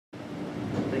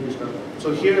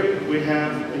So here we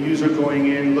have a user going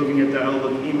in, looking at their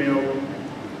Outlook email,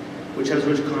 which has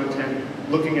rich content,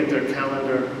 looking at their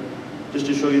calendar, just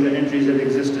to show you the entries that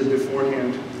existed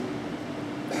beforehand,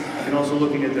 and also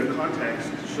looking at their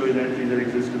contacts to show you the entries that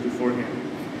existed beforehand.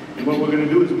 And what we're going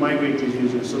to do is migrate these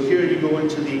users. So here you go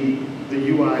into the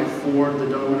UI for the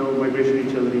Domino migration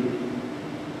utility.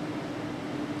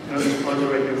 And I'll just pause it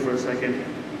right here for a second.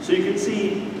 So you can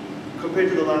see, compared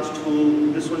to the last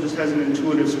tool, this one just has an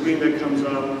intuitive screen that comes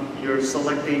up. You're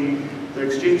selecting the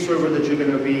Exchange server that you're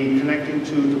going to be connecting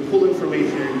to pull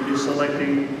information. You're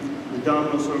selecting the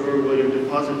Domino server where you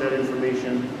deposit that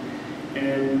information.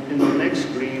 And in the next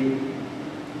screen,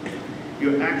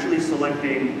 you're actually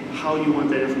selecting how you want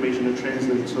that information to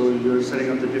translate. So you're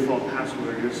setting up the default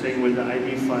password. You're saying where the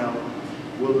ID file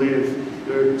will live.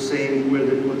 You're saying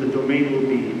what the domain will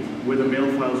be, where the mail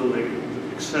files will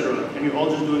live, etc. And you're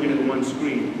all just doing it in one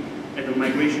screen. And the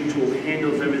migration tool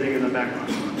handles everything in the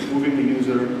background, moving the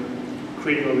user,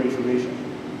 creating all the information.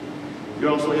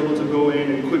 You're also able to go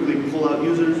in and quickly pull out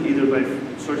users, either by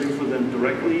searching for them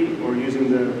directly or using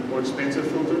the more expansive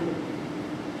filter.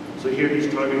 So here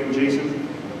he's targeting Jason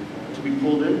to be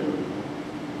pulled in.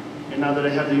 And now that I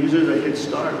have the users, I hit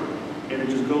start, and it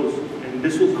just goes. And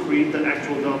this will create the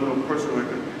actual Domino person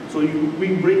record. So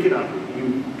we break it up.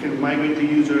 You can migrate the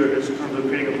user as terms of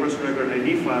creating a person record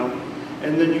ID file,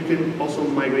 and then you can also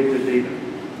migrate the data.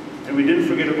 And we didn't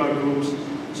forget about groups,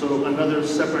 so another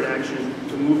separate action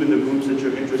to move in the groups that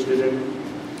you're interested in.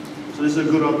 So this is a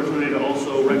good opportunity to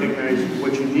also recognize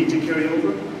what you need to carry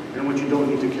over and what you don't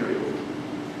need to carry over.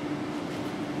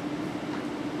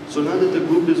 So now that the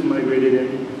group is migrated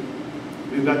in,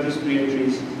 we've got these 3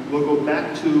 entries. We'll go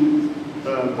back to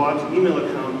Bob's email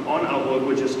account on Outlook,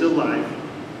 which is still live.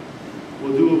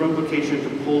 We'll do a replication to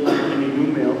pull down any new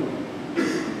mail.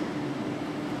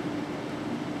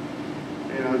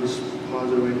 And I'll just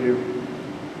pause it right here.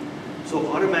 So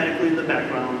automatically in the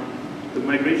background, the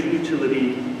migration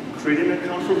utility created an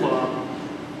account for Bob,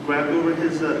 grabbed over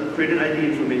his created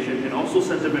ID information, and also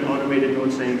sent him an automated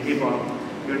note saying, hey Bob,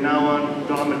 you're now on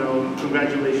Domino,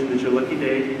 congratulations, it's your lucky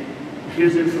day.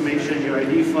 Here's information, your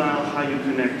ID file, how you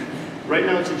connect. Right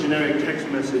now it's a generic text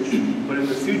message, but in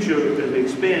the future, as we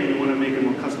expand, we want to make it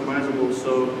more customizable,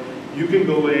 so you can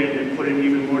go in and put in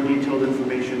even more detailed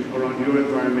information around your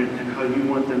environment and how you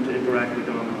want them to interact with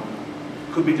Domino.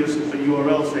 Could be just a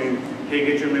URL saying, hey,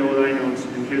 get your mail with iNotes,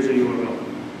 and here's a URL.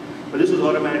 But this was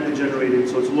automatically generated,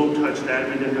 so it's low touch. The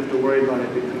admin didn't have to worry about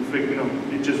it.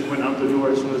 It just went out the door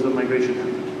as soon as the migration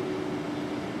happened.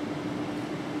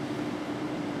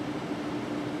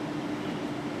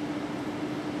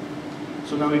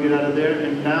 So now we get out of there,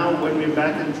 and now when we're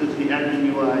back into the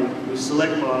admin UI, we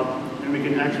select Bob, and we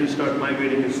can actually start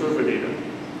migrating his server data.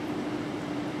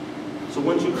 So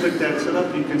once you click that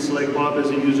setup, you can select Bob as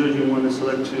a user you want to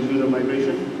select to do the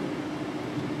migration.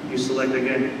 You select,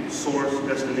 again, source,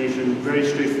 destination, very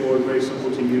straightforward, very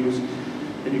simple to use.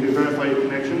 And you can verify your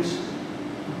connections.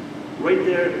 Right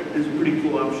there is a pretty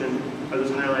cool option. I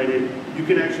just highlighted. You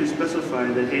can actually specify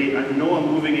that, hey, I know I'm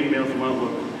moving in mail from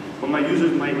Outlook, but my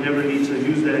users might never need to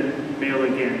use that mail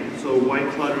again. So why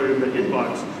clutter in the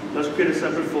inbox? Let's create a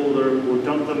separate folder. We'll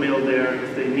dump the mail there.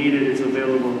 If they need it, it's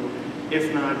available.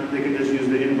 If not, they can just use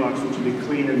the inbox, which will be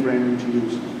clean and brand new to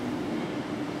use.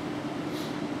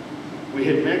 We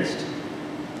hit next,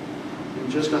 and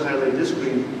just to highlight this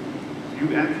screen,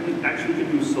 you actually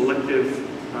can do selective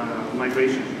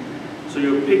migration. So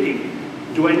you're picking,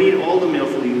 do I need all the mail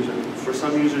for the user? For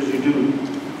some users you do.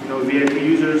 VIP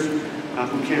users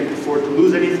who can't afford to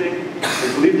lose anything,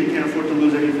 or believe they can't afford to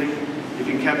lose anything, you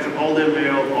can capture all their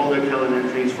mail, all their calendar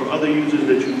entries. For other users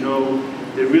that you know,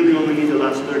 they really only need the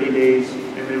last 30 days,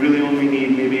 and they really only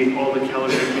need maybe all the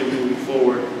calendar entries moving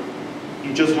forward.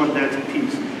 You just want that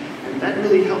piece. And that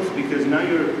really helps because now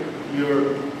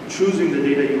you're choosing the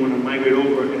data you want to migrate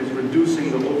over, and it's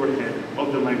reducing the overhead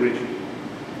of the migration.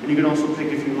 And you can also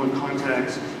pick if you want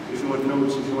contacts, if you want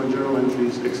notes, if you want journal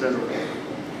entries, etc.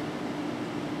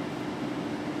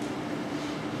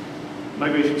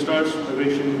 Migration starts,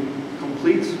 migration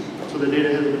completes, so the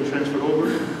data has been transferred over.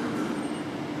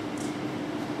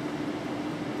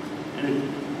 And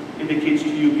it indicates to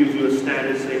you, gives you a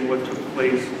status saying what took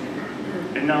place.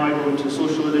 And now I go into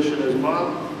Social Edition as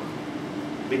Bob,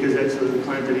 because that's the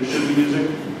client that he should be using.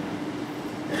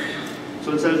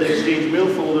 So inside of the Exchange Mail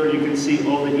folder, you can see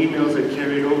all the emails that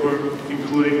carried over,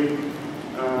 including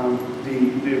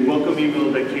the welcome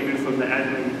email that came in from the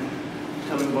admin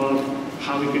telling Bob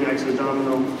how he can access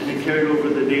Domino, and it carried over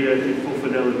the data in full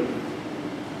fidelity.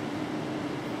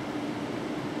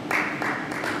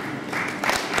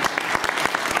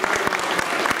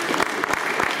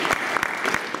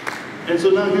 And so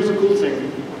now here's the cool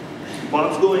thing.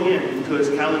 Bob's going in to his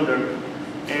calendar,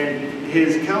 and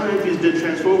his calendar entries did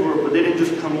transfer over, but they didn't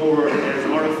just come over as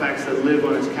artifacts that live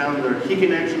on his calendar. He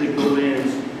can actually go in,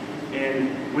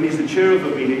 and when he's the chair of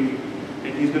a meeting,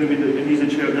 and he's the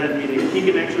chair of that meeting, he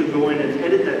can actually go in and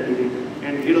edit that meeting,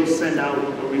 and it'll send out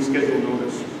a reschedule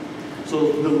notice.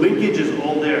 So the linkage is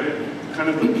all there. Kind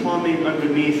of the plumbing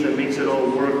underneath that makes it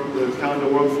all work, the calendar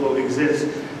workflow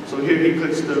exists. So here he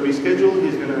clicks the reschedule,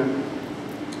 he's gonna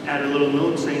add a little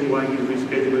note saying why he's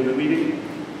rescheduling the meeting.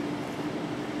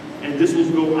 And this will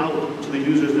go out to the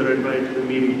users that are invited to the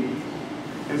meeting.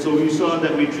 And so you saw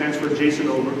that we transferred Jason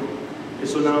over. And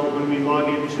so now when we log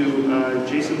into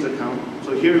Jason's account,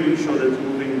 so here we show that it's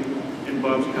moving in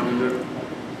Bob's calendar.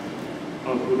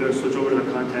 We're gonna switch over to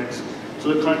the contacts.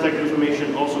 So the contact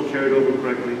information also carried over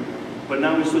correctly. But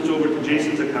now we switch over to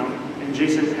Jason's account, and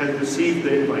Jason has received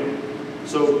the invite.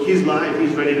 So he's live,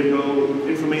 he's ready to go,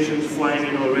 information's flying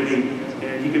in already,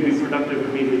 and he can be productive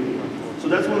immediately. So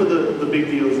that's one of the big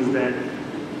deals, is that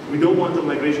we don't want the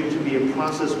migration to be a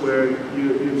process where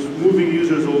you're moving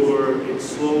users over, it's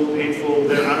slow, painful,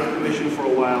 they're out of commission for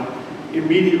a while.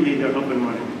 Immediately they're up and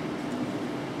running.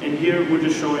 And here we're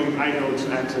just showing iNotes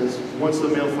access. Once the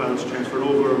mail file is transferred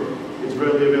over, it's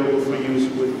readily available for use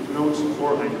with notes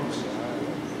or iNotes,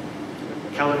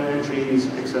 calendar entries,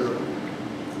 etc.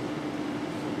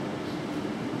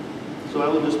 So I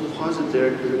will just pause it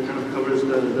there because it kind of covers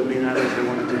the main items I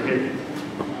wanted to hit.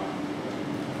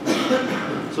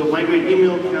 So migrate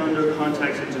email, calendar,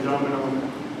 contacts into Domino.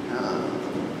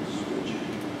 Switch.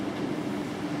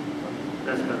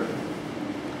 That's better.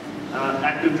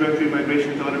 Active Directory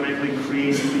migration to automatically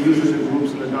create the users and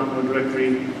groups in the Domino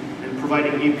directory, and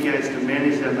providing APIs to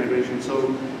manage that migration.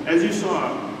 So as you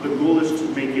saw, the goal is to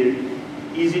make it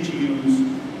easy to use,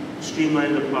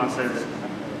 streamline the process,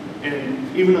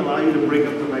 and even allow you to break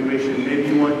up the migration. Maybe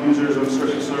you want users on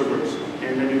certain servers,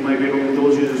 and then you migrate only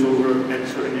those users over at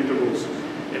certain intervals.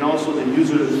 And also the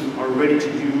users are ready to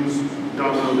use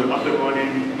Domino, they're up and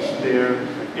running, they're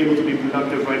able to be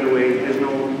productive right away, there's no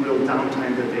real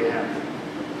downtime that they have.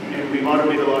 And we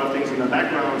automate a lot of things in the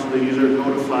background so the user is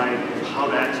notified of how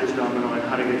to access Domino and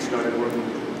how to get started working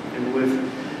with it. And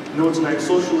with Notes Night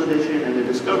Social Edition and the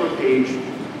Discover page,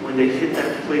 when they hit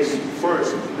that place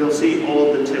first, they'll see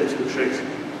all of the tips, the tricks.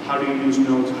 How do you use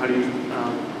Notes? How do you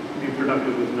be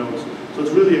productive with Notes? So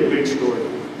it's really a great story.